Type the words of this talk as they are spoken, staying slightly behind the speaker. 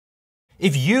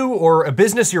If you or a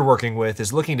business you're working with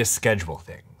is looking to schedule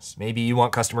things, maybe you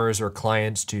want customers or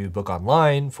clients to book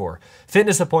online for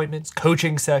fitness appointments,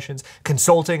 coaching sessions,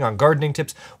 consulting on gardening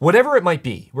tips, whatever it might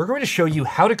be, we're going to show you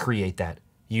how to create that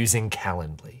using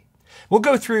Calendly. We'll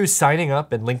go through signing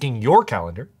up and linking your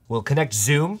calendar. We'll connect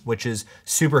Zoom, which is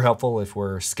super helpful if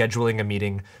we're scheduling a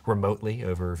meeting remotely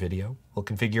over video. We'll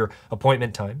configure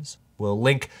appointment times. We'll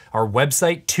link our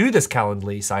website to this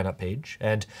Calendly sign-up page,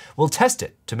 and we'll test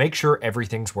it to make sure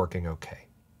everything's working okay.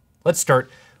 Let's start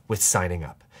with signing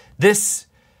up. This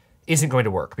isn't going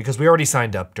to work because we already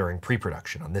signed up during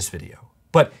pre-production on this video.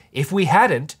 But if we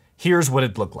hadn't, here's what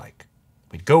it'd look like.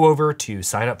 We'd go over to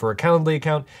sign up for a Calendly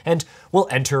account, and we'll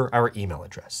enter our email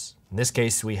address. In this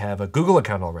case, we have a Google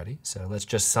account already, so let's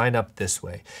just sign up this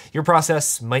way. Your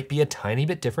process might be a tiny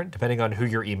bit different depending on who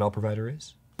your email provider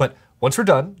is. But once we're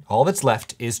done, all that's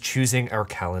left is choosing our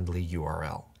Calendly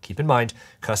URL. Keep in mind,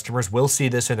 customers will see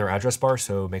this in their address bar,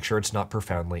 so make sure it's not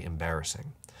profoundly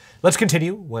embarrassing. Let's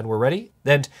continue when we're ready.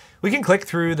 And we can click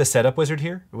through the setup wizard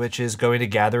here, which is going to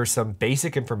gather some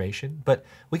basic information, but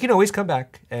we can always come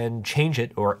back and change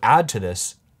it or add to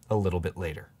this a little bit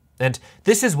later. And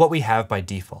this is what we have by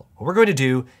default. What we're going to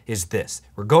do is this.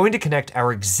 We're going to connect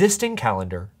our existing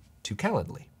calendar to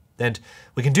Calendly. And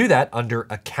we can do that under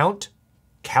Account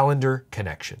Calendar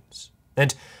Connections.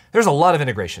 And there's a lot of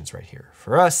integrations right here.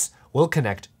 For us, we'll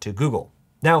connect to Google.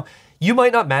 Now, you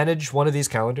might not manage one of these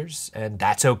calendars, and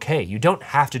that's okay. You don't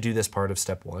have to do this part of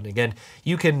step one. Again,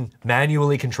 you can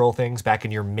manually control things back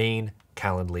in your main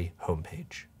Calendly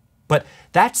homepage. But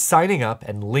that's signing up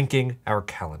and linking our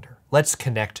calendar. Let's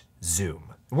connect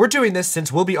Zoom. We're doing this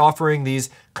since we'll be offering these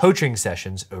coaching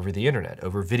sessions over the internet,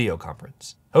 over video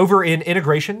conference. Over in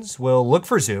integrations, we'll look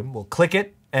for Zoom, we'll click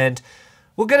it, and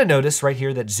we'll get a notice right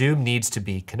here that Zoom needs to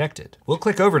be connected. We'll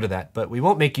click over to that, but we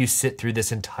won't make you sit through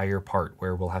this entire part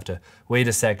where we'll have to wait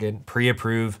a second,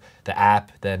 pre-approve the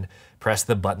app, then press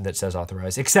the button that says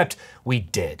authorize, except we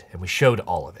did, and we showed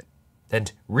all of it.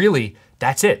 And really,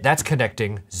 that's it. That's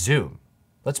connecting Zoom.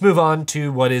 Let's move on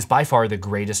to what is by far the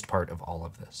greatest part of all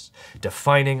of this,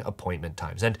 defining appointment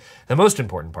times. And the most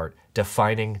important part,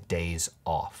 defining days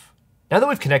off. Now that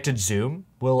we've connected Zoom,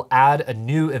 we'll add a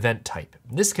new event type.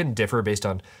 This can differ based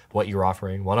on what you're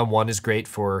offering. One-on-one is great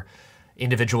for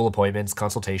individual appointments,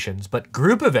 consultations, but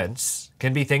group events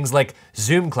can be things like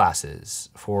Zoom classes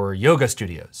for yoga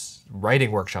studios,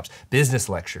 writing workshops, business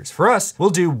lectures. For us, we'll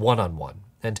do one-on-one.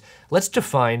 And let's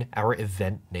define our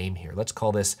event name here. Let's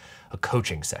call this a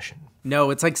coaching session. No,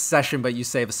 it's like session, but you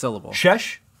save a syllable.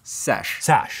 Shesh? Sesh.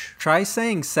 Sash. Try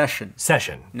saying session.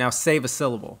 Session. Now save a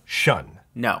syllable. Shun.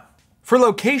 No. For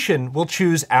location, we'll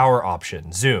choose our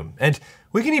option, Zoom. And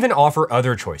we can even offer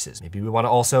other choices. Maybe we want to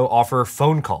also offer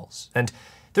phone calls. And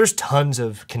there's tons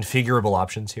of configurable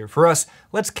options here. For us,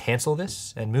 let's cancel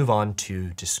this and move on to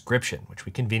description, which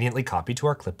we conveniently copy to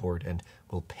our clipboard and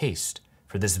we'll paste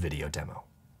for this video demo.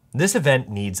 This event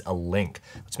needs a link.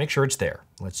 Let's make sure it's there.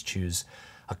 Let's choose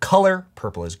a color.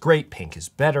 Purple is great, pink is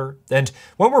better. And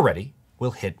when we're ready,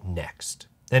 we'll hit next.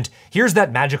 And here's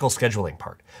that magical scheduling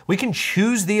part. We can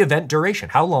choose the event duration,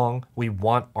 how long we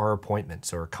want our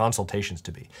appointments or consultations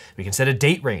to be. We can set a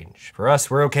date range. For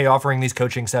us, we're okay offering these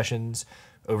coaching sessions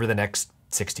over the next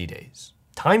 60 days.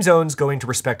 Time zone's going to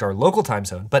respect our local time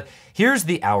zone, but here's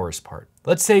the hours part.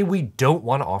 Let's say we don't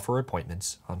want to offer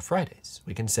appointments on Fridays.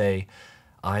 We can say,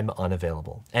 I'm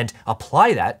unavailable, and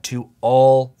apply that to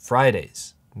all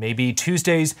Fridays. Maybe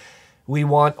Tuesdays, we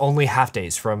want only half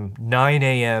days from 9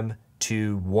 a.m.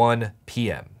 to 1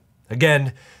 p.m.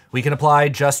 Again, we can apply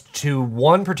just to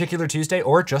one particular Tuesday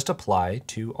or just apply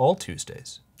to all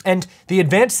Tuesdays. And the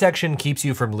advanced section keeps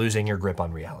you from losing your grip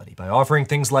on reality by offering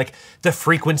things like the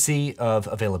frequency of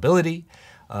availability,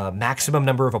 maximum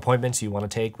number of appointments you want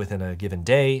to take within a given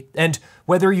day, and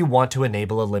whether you want to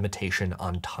enable a limitation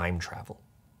on time travel.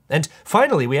 And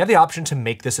finally, we have the option to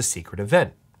make this a secret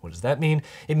event. What does that mean?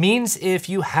 It means if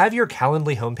you have your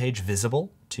Calendly homepage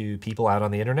visible to people out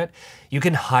on the internet, you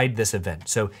can hide this event.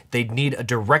 So they'd need a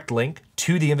direct link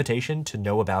to the invitation to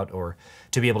know about or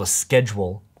to be able to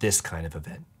schedule this kind of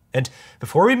event. And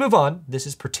before we move on, this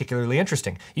is particularly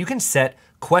interesting. You can set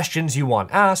questions you want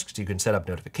asked, you can set up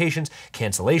notifications,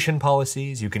 cancellation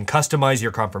policies, you can customize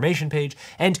your confirmation page,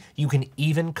 and you can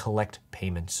even collect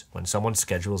payments when someone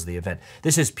schedules the event.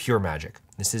 This is pure magic.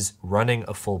 This is running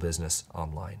a full business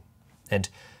online. And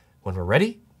when we're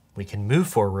ready, we can move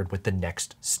forward with the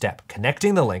next step,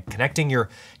 connecting the link, connecting your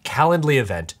Calendly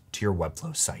event to your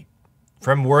Webflow site.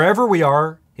 From wherever we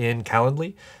are in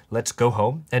Calendly, let's go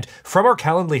home. And from our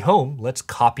Calendly home, let's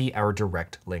copy our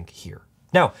direct link here.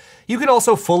 Now, you can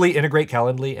also fully integrate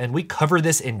Calendly, and we cover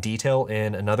this in detail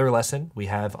in another lesson we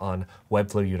have on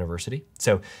Webflow University.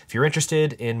 So if you're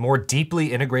interested in more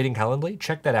deeply integrating Calendly,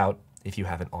 check that out if you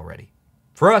haven't already.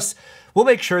 For us, we'll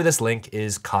make sure this link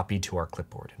is copied to our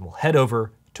clipboard, and we'll head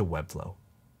over to Webflow.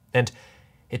 And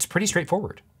it's pretty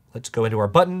straightforward. Let's go into our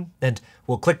button, and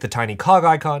we'll click the tiny cog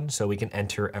icon so we can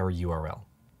enter our URL.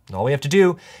 And all we have to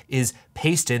do is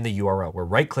paste in the URL. We're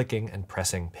right-clicking and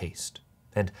pressing paste.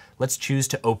 And let's choose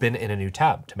to open in a new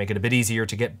tab to make it a bit easier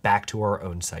to get back to our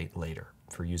own site later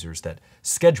for users that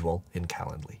schedule in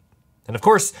Calendly. And of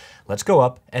course, let's go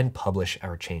up and publish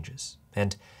our changes.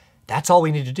 And that's all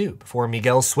we need to do before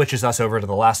Miguel switches us over to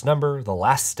the last number, the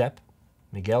last step.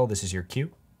 Miguel, this is your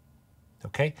cue.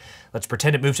 Okay, let's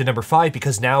pretend it moved to number 5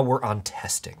 because now we're on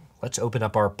testing. Let's open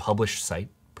up our published site,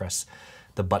 press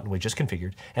the button we just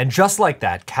configured, and just like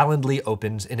that, Calendly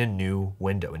opens in a new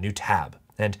window, a new tab.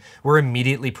 And we're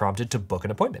immediately prompted to book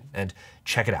an appointment and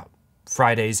check it out.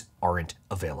 Fridays aren't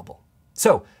available.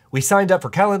 So we signed up for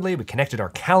Calendly, we connected our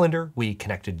calendar, we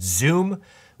connected Zoom,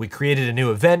 we created a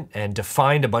new event and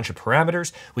defined a bunch of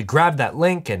parameters. We grabbed that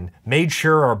link and made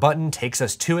sure our button takes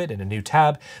us to it in a new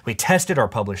tab. We tested our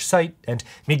published site, and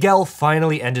Miguel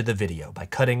finally ended the video by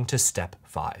cutting to step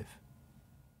 5.